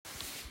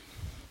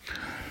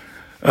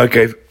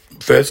Okay,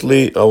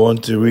 firstly, I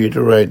want to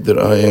reiterate that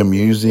I am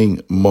using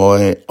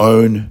my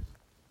own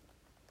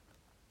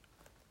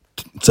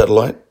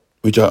satellite,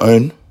 which I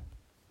own,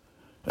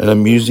 and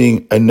I'm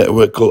using a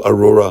network called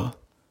Aurora,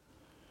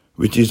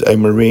 which is a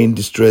marine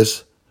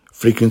distress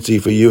frequency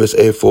for US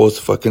Air Force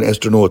fucking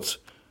astronauts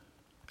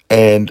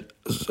and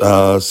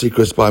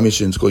secret spy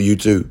missions called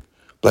U2,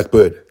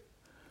 Blackbird,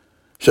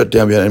 shut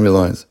down behind enemy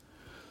lines.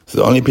 So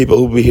the only people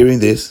who will be hearing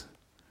this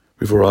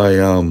before I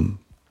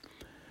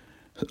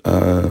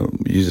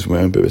use this for my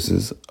own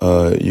purposes,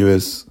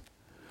 US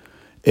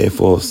Air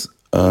Force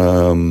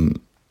and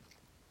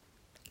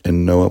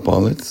NOAA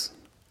pilots.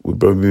 We've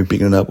probably been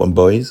picking it up on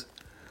Boeing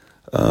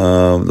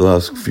the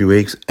last few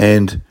weeks,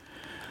 and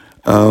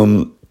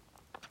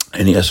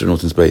any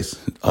astronauts in space.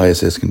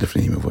 ISS can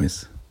definitely hear my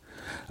voice.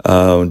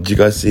 Did you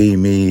guys see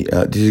me?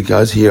 Did you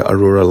guys hear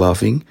Aurora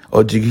laughing?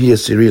 Or did you hear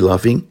Siri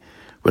laughing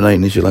when I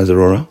initialized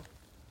Aurora?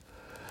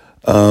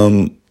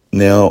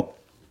 Now,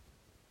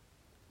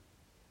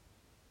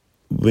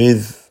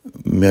 with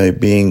me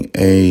being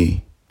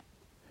a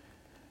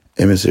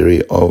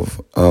emissary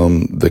of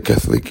the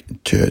Catholic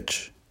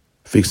Church,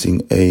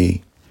 fixing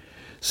a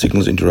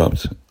signals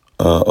interrupt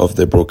of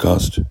their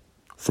broadcast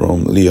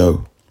from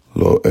LEO,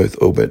 low Earth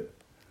orbit,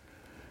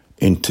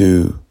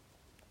 into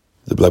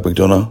the Black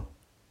Madonna,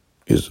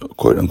 is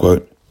quote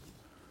unquote,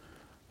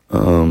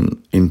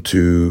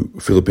 into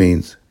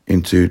Philippines,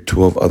 into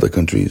 12 other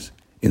countries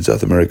in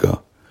South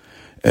America,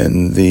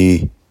 and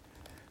the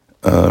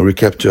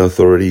Recapture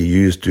Authority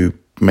used to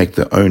make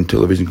their own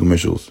television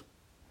commercials,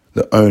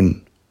 their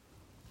own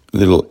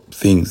little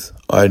things.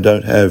 I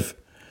don't have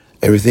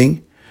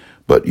everything,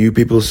 but you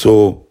people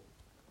saw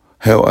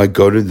how I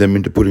goaded them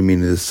into putting me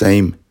into the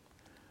same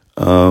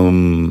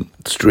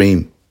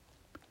stream,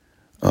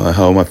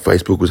 how my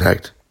Facebook was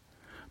hacked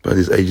by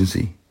this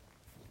agency,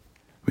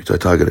 which I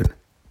targeted,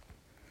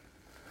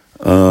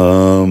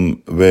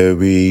 where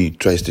we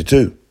traced it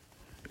to.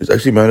 It's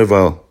actually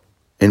Monoval,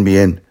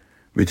 NBN,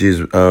 which is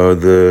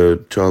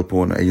the child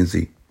porn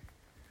agency,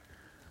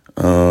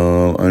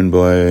 owned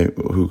by,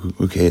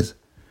 who cares?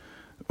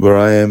 Where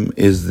I am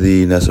is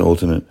the NASA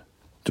alternate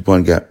to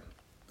Pine Gap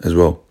as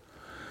well,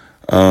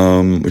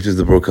 which is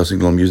the broadcasting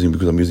signal I'm using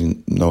because I'm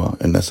using NOAA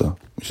and NASA,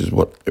 which is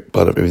what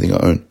part of everything I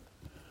own.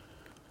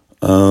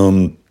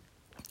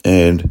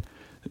 And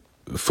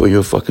for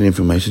your fucking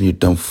information, you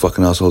dumb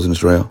fucking assholes in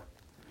Australia,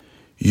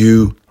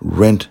 you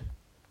rent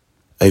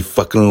a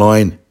fucking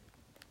line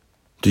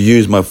to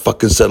use my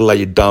fucking satellite,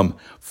 you dumb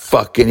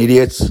fucking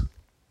idiots.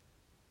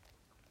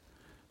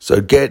 So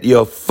get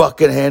your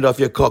fucking hand off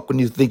your cock when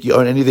you think you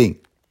own anything.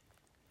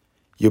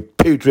 You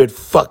putrid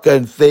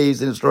fucking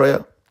thieves in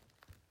Australia.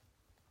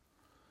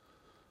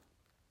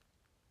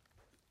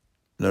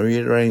 Now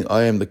reiterating,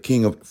 I am the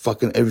king of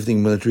fucking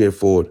everything military at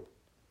Ford.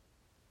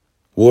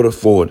 Water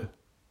Ford.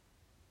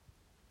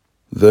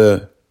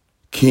 The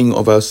king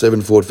of our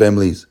 7 Ford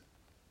families.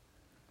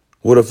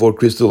 Waterford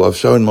Crystal, I've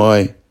shown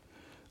my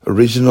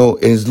original,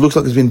 and it looks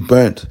like it's been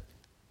burnt.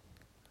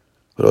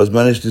 But I was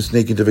managed to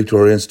sneak into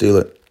Victoria and steal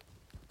it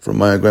from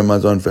my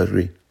grandma's own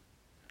factory.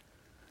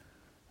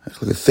 I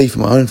was like a thief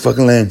in my own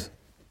fucking land.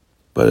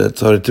 But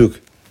that's what it took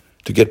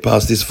to get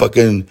past this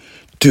fucking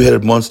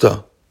 2-headed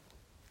monster.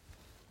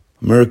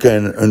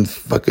 America and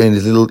fucking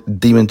this little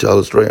demon child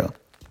Australia.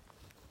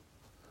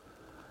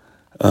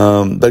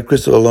 That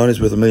crystal alone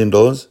is worth $1 million.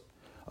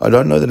 I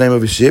don't know the name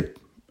of his ship,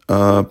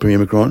 Premier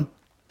Macron.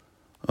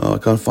 I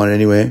can't find it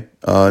anywhere.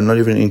 Not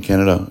even in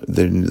Canada,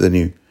 they're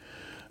new.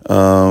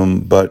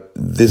 But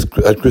this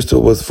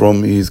crystal was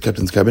from his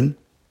captain's cabin.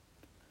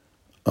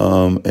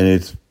 And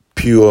it's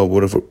pure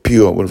Waterford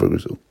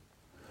crystal.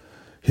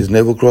 His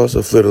naval cross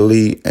of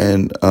Fleur-de-Lis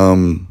and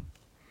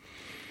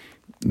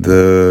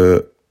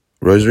the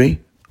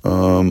Rosary,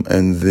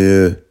 and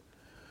the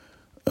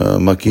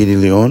Marquis de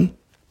Leon,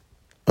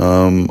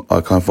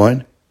 I can't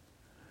find,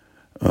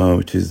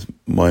 which is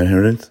my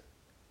inheritance.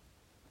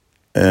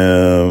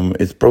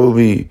 It's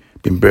probably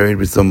been buried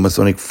with some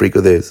Masonic freak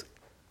of theirs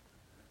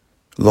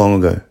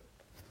long ago.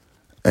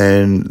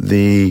 And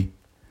the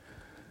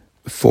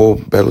 4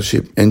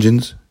 battleship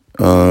engines,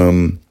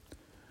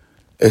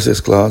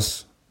 SS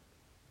class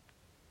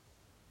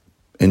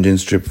engine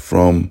stripped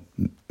from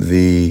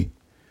the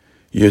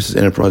USS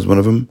Enterprise, one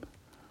of them.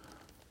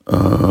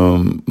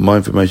 My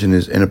information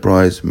is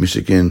Enterprise,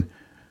 Michigan,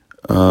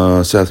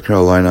 South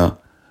Carolina,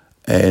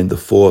 and the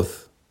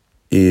 4th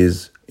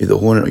is either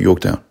Hornet or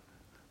Yorktown.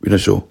 We're not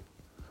sure.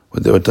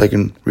 But they were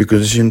taken,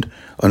 requisitioned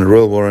on a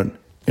royal warrant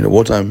in a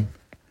wartime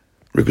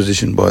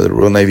requisition by the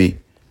Royal Navy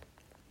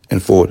and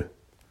Ford.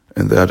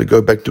 And they had to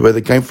go back to where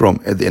they came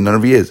from at the end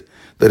of years.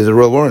 That is a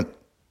royal warrant.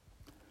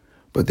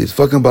 But these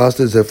fucking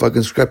bastards have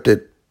fucking scrapped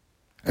it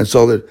and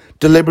sold it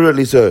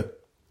deliberately, sir.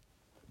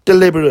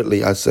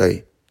 Deliberately, I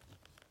say.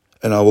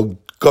 And I will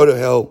go to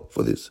hell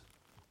for this.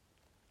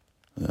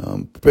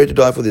 I'm prepared to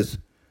die for this,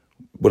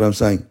 what I'm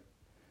saying.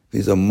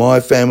 These are my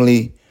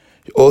family.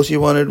 All she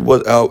wanted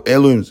was our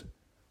heirlooms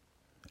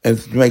and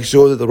to make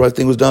sure that the right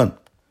thing was done.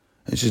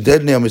 And she's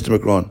dead now, Mr.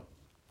 Macron.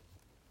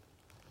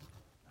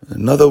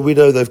 Another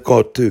widow they've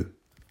got too.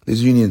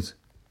 These unions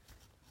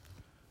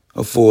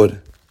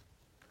afford.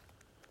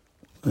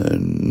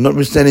 And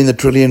notwithstanding the $1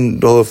 trillion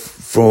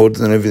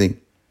frauds and everything,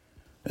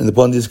 and the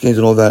Ponzi schemes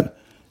and all that,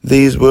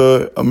 these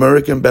were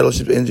American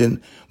battleship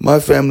engine. My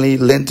family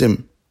lent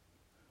him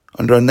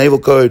under a naval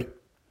code.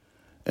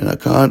 And I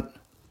can't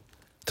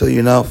tell you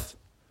enough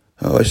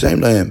how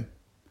ashamed I am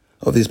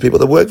of these people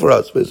that work for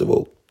us, first of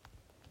all.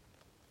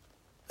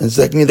 And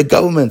secondly, the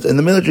governments and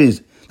the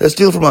militaries that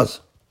steal from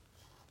us.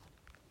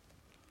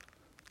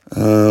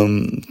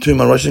 Two of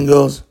my Russian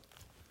girls,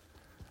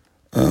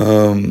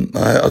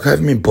 I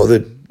haven't been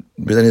bothered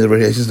with any of the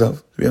radiation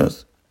stuff, to be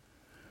honest.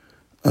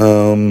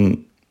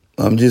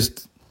 I'm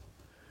just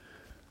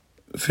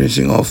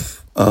finishing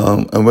off,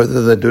 and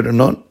whether they do it or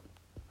not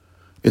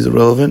is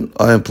irrelevant.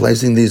 I am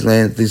placing these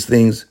lands, these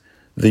things,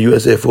 the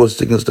U.S. Air Force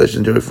signal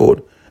station, Jerry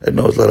Ford, at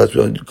Noah's Lighthouse,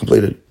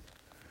 completed,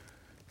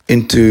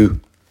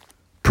 into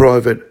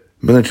private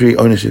military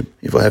ownership,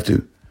 if I have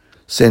to.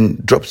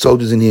 Drop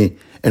soldiers in here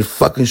and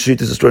fucking shoot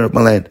this destroying of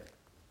my land.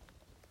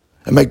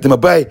 And make them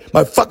obey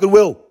my fucking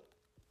will.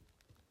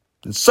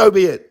 And so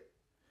be it.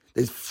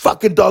 These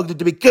fucking dogs need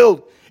to be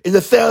killed in the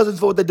thousands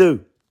for what they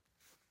do.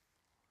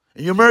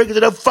 And you Americans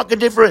are no fucking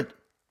different.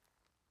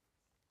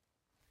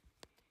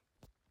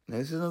 Now,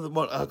 this is not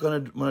what I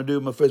kind of want to do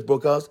in my first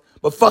broadcast,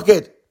 but fuck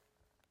it.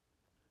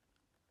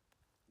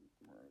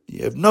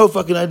 You have no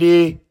fucking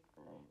idea.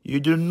 You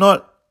do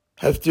not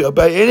have to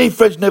obey any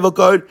French naval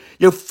code.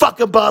 You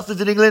fucking bastards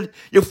in England.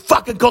 You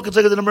fucking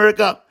cocksuckers in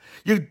America.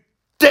 You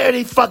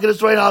dirty fucking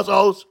Australian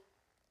assholes.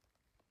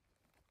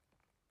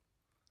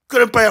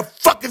 Couldn't pay a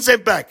fucking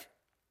cent back.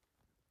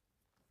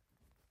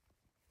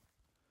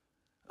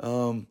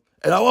 And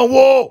I want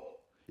war.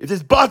 If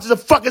these bastards are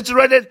fucking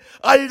surrendered,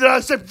 I need to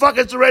accept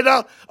fucking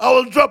surrender. I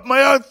will drop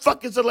my own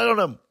fucking satellite on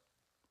them.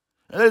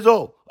 And that's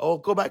all. I will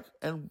go back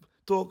and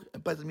talk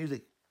and play some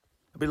music.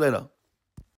 A bit later.